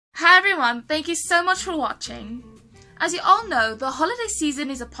Hi everyone, thank you so much for watching. As you all know, the holiday season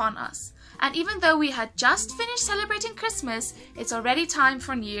is upon us, and even though we had just finished celebrating Christmas, it's already time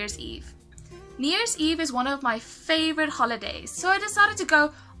for New Year's Eve. New Year's Eve is one of my favorite holidays, so I decided to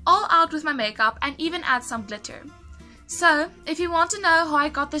go all out with my makeup and even add some glitter. So, if you want to know how I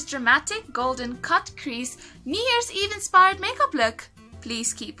got this dramatic golden cut crease New Year's Eve inspired makeup look,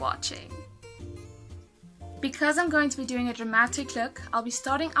 please keep watching. Because I'm going to be doing a dramatic look, I'll be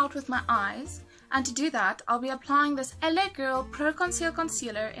starting out with my eyes, and to do that, I'll be applying this LA Girl Pro Conceal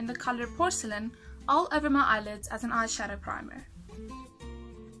Concealer in the color Porcelain all over my eyelids as an eyeshadow primer.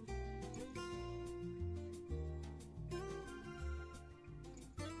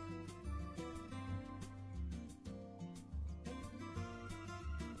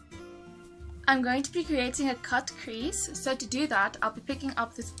 I'm going to be creating a cut crease, so to do that I'll be picking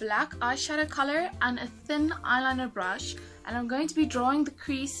up this black eyeshadow color and a thin eyeliner brush, and I'm going to be drawing the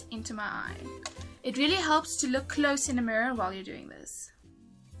crease into my eye. It really helps to look close in a mirror while you're doing this.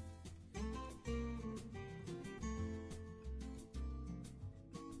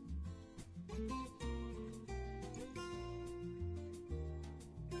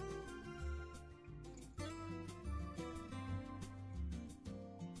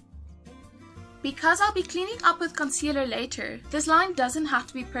 Because I'll be cleaning up with concealer later, this line doesn't have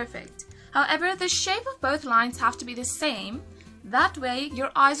to be perfect. However, the shape of both lines have to be the same. That way,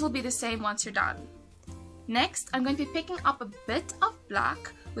 your eyes will be the same once you're done. Next, I'm going to be picking up a bit of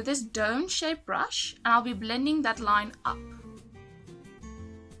black with this dome-shaped brush, and I'll be blending that line up.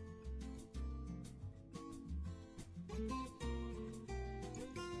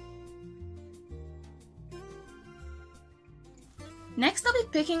 Next, I'll be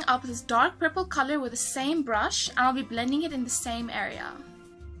picking up this dark purple color with the same brush, and I'll be blending it in the same area.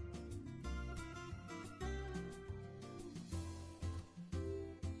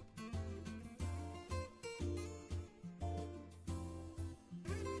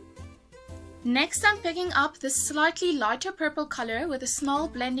 Next, I'm picking up this slightly lighter purple color with a small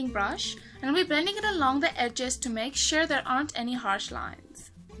blending brush, and I'll be blending it along the edges to make sure there aren't any harsh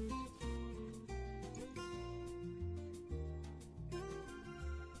lines.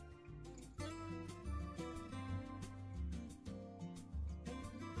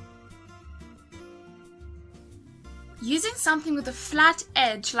 Using something with a flat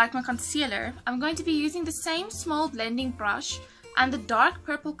edge like my concealer, I'm going to be using the same small blending brush and the dark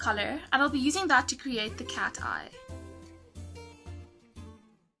purple color, and I'll be using that to create the cat eye.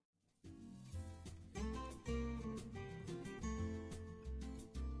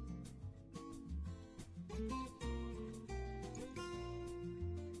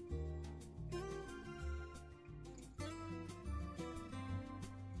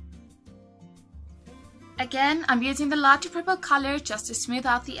 Again, I'm using the lighter purple color just to smooth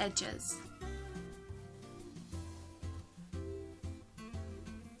out the edges.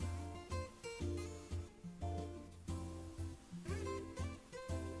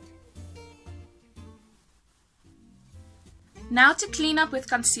 Now to clean up with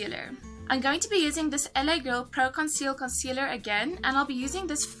concealer. I'm going to be using this LA Girl Pro Conceal Concealer again, and I'll be using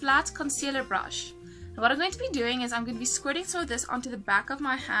this flat concealer brush. And what I'm going to be doing is I'm going to be squirting some of this onto the back of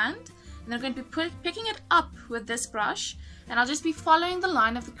my hand, and I'm going to be picking it up with this brush, and I'll just be following the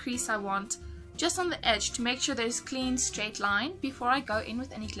line of the crease I want just on the edge to make sure there's a clean straight line before I go in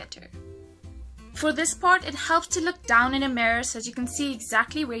with any glitter. For this part, it helps to look down in a mirror so that you can see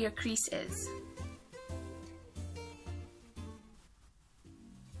exactly where your crease is.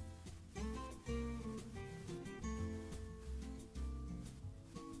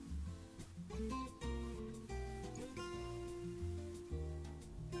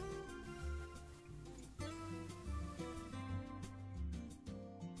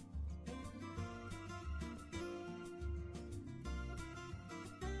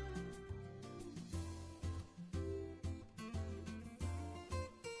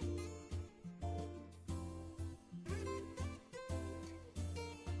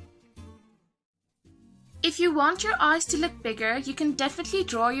 If you want your eyes to look bigger, you can definitely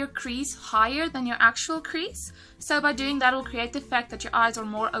draw your crease higher than your actual crease. So by doing that, it will create the effect that your eyes are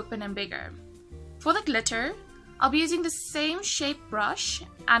more open and bigger. For the glitter, I'll be using the same shape brush,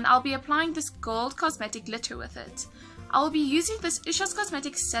 and I'll be applying this gold cosmetic glitter with it. I will be using this Ushas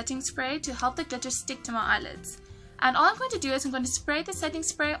Cosmetics setting spray to help the glitter stick to my eyelids. And all I'm going to do is I'm going to spray the setting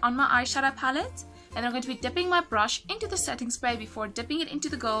spray on my eyeshadow palette, and I'm going to be dipping my brush into the setting spray before dipping it into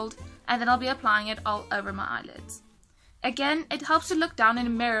the gold, and then I'll be applying it all over my eyelids. Again, it helps to look down in a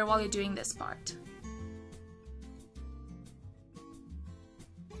mirror while you're doing this part.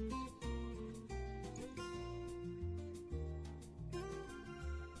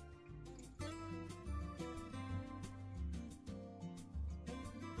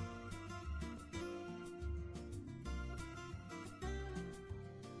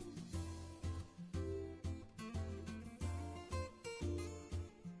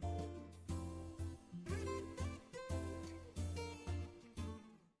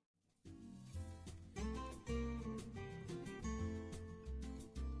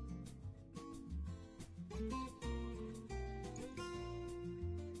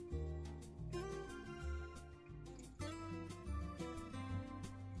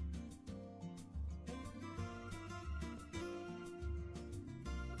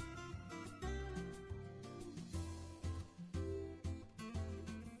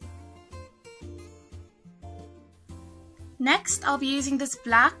 Next, I'll be using this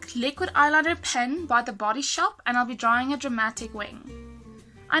black liquid eyeliner pen by The Body Shop, and I'll be drawing a dramatic wing.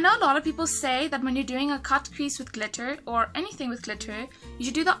 I know a lot of people say that when you're doing a cut crease with glitter, or anything with glitter, you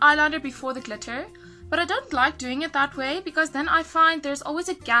should do the eyeliner before the glitter, but I don't like doing it that way because then I find there's always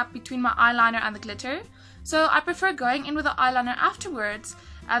a gap between my eyeliner and the glitter, so I prefer going in with the eyeliner afterwards,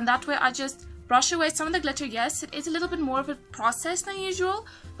 and that way I just brush away some of the glitter. Yes, it is a little bit more of a process than usual,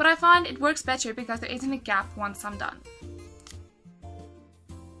 but I find it works better because there isn't a gap once I'm done.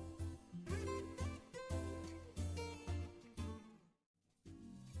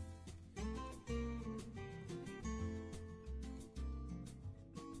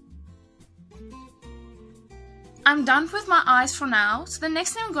 I'm done with my eyes for now, so the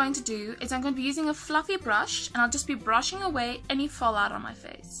next thing I'm going to do is I'm going to be using a fluffy brush, and I'll just be brushing away any fallout on my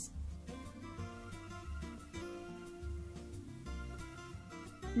face.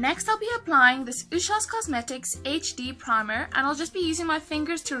 Next, I'll be applying this Usha's Cosmetics HD primer, and I'll just be using my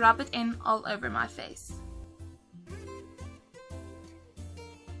fingers to rub it in all over my face.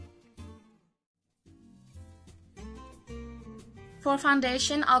 For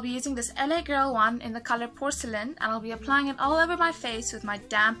foundation, I'll be using this LA Girl one in the color Porcelain, and I'll be applying it all over my face with my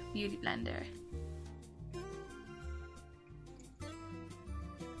damp beauty blender.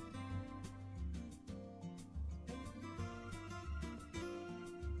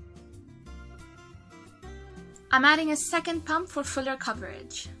 I'm adding a second pump for fuller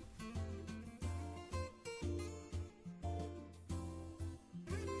coverage.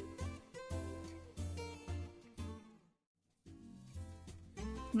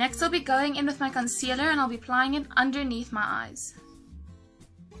 Next, I'll be going in with my concealer, and I'll be applying it underneath my eyes.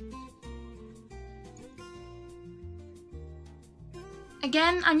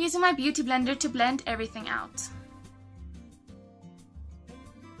 Again, I'm using my beauty blender to blend everything out.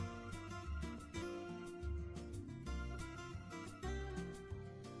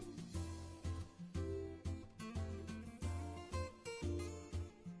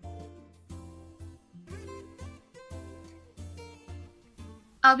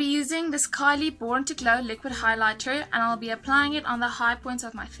 I'll be using this Kylie Born to Glow liquid highlighter, and I'll be applying it on the high points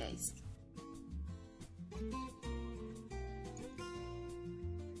of my face.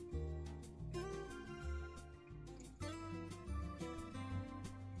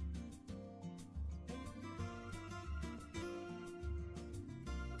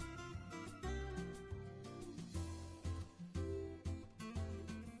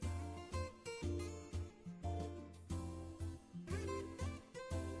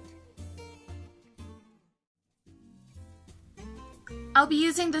 I'll be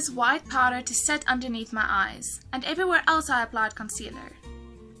using this white powder to set underneath my eyes, and everywhere else I applied concealer.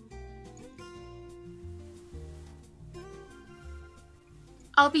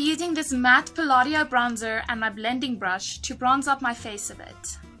 I'll be using this matte Palladio bronzer and my blending brush to bronze up my face a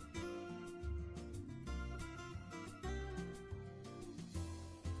bit.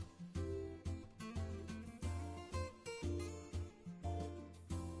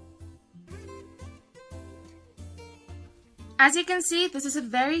 As you can see, this is a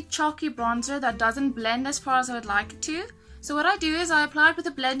very chalky bronzer that doesn't blend as far as I would like it to. So what I do is I apply it with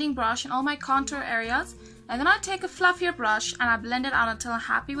a blending brush in all my contour areas, and then I take a fluffier brush and I blend it out until I'm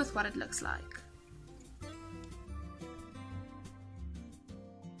happy with what it looks like.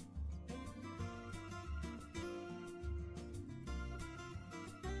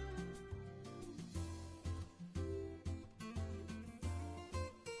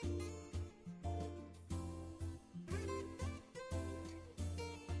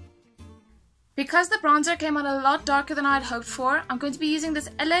 Because the bronzer came out a lot darker than I had hoped for, I'm going to be using this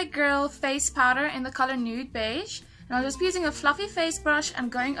LA Girl face powder in the color Nude Beige, and I'll just be using a fluffy face brush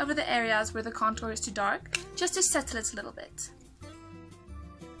and going over the areas where the contour is too dark, just to settle it a little bit.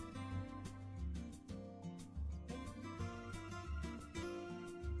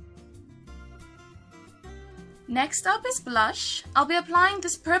 Next up is blush. I'll be applying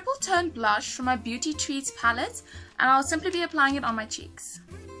this purple toned blush from my Beauty Treats palette, and I'll simply be applying it on my cheeks.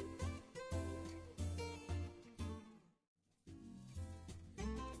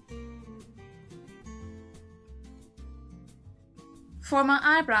 For my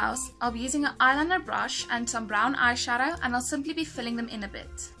eyebrows, I'll be using an eyeliner brush and some brown eyeshadow, and I'll simply be filling them in a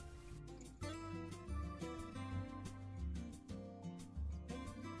bit.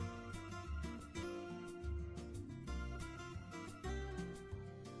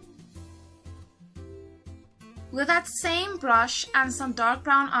 With that same brush and some dark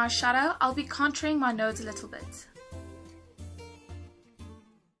brown eyeshadow, I'll be contouring my nose a little bit.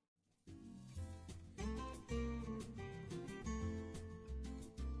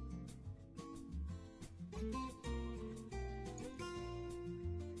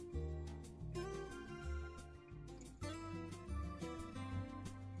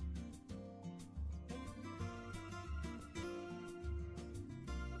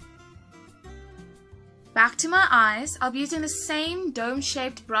 Back to my eyes, I'll be using the same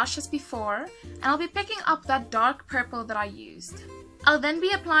dome-shaped brush as before, and I'll be picking up that dark purple that I used. I'll then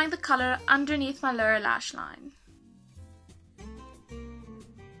be applying the color underneath my lower lash line.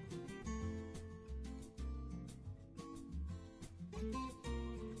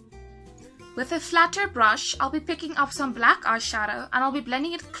 With a flatter brush, I'll be picking up some black eyeshadow and I'll be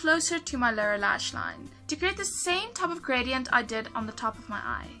blending it closer to my lower lash line to create the same type of gradient I did on the top of my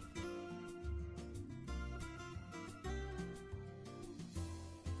eye.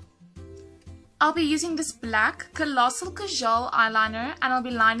 I'll be using this black Colossal Kajal eyeliner and I'll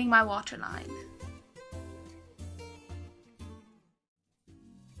be lining my waterline.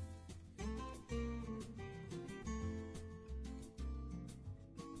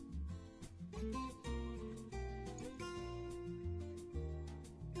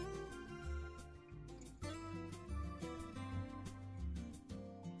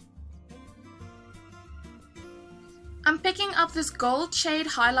 I'm picking up this gold shade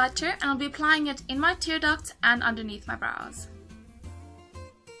highlighter and I'll be applying it in my tear ducts and underneath my brows.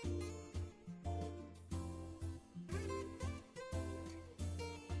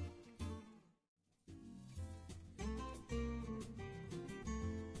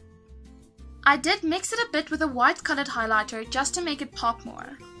 I did mix it a bit with a white colored highlighter just to make it pop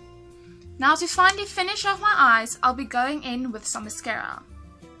more. Now to finally finish off my eyes, I'll be going in with some mascara.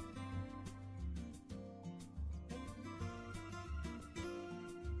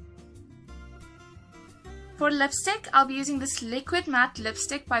 For lipstick, I'll be using this liquid matte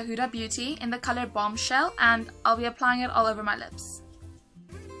lipstick by Huda Beauty in the color Bombshell and I'll be applying it all over my lips.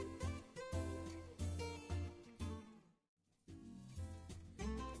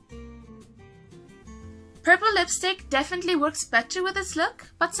 Purple lipstick definitely works better with this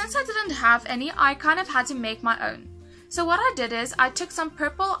look, but since I didn't have any, I kind of had to make my own. So what I did is I took some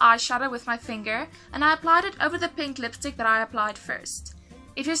purple eyeshadow with my finger and I applied it over the pink lipstick that I applied first.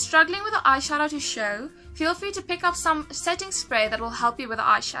 If you're struggling with the eyeshadow to show, feel free to pick up some setting spray that will help you with the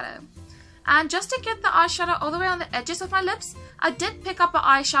eyeshadow. And just to get the eyeshadow all the way on the edges of my lips, I did pick up an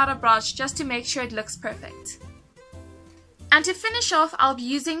eyeshadow brush just to make sure it looks perfect. And to finish off, I'll be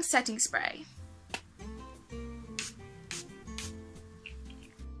using setting spray.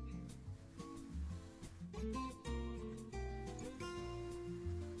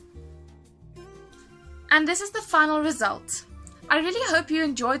 And this is the final result. I really hope you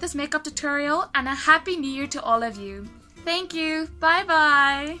enjoyed this makeup tutorial and a happy new year to all of you. Thank you. Bye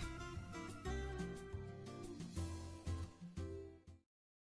bye.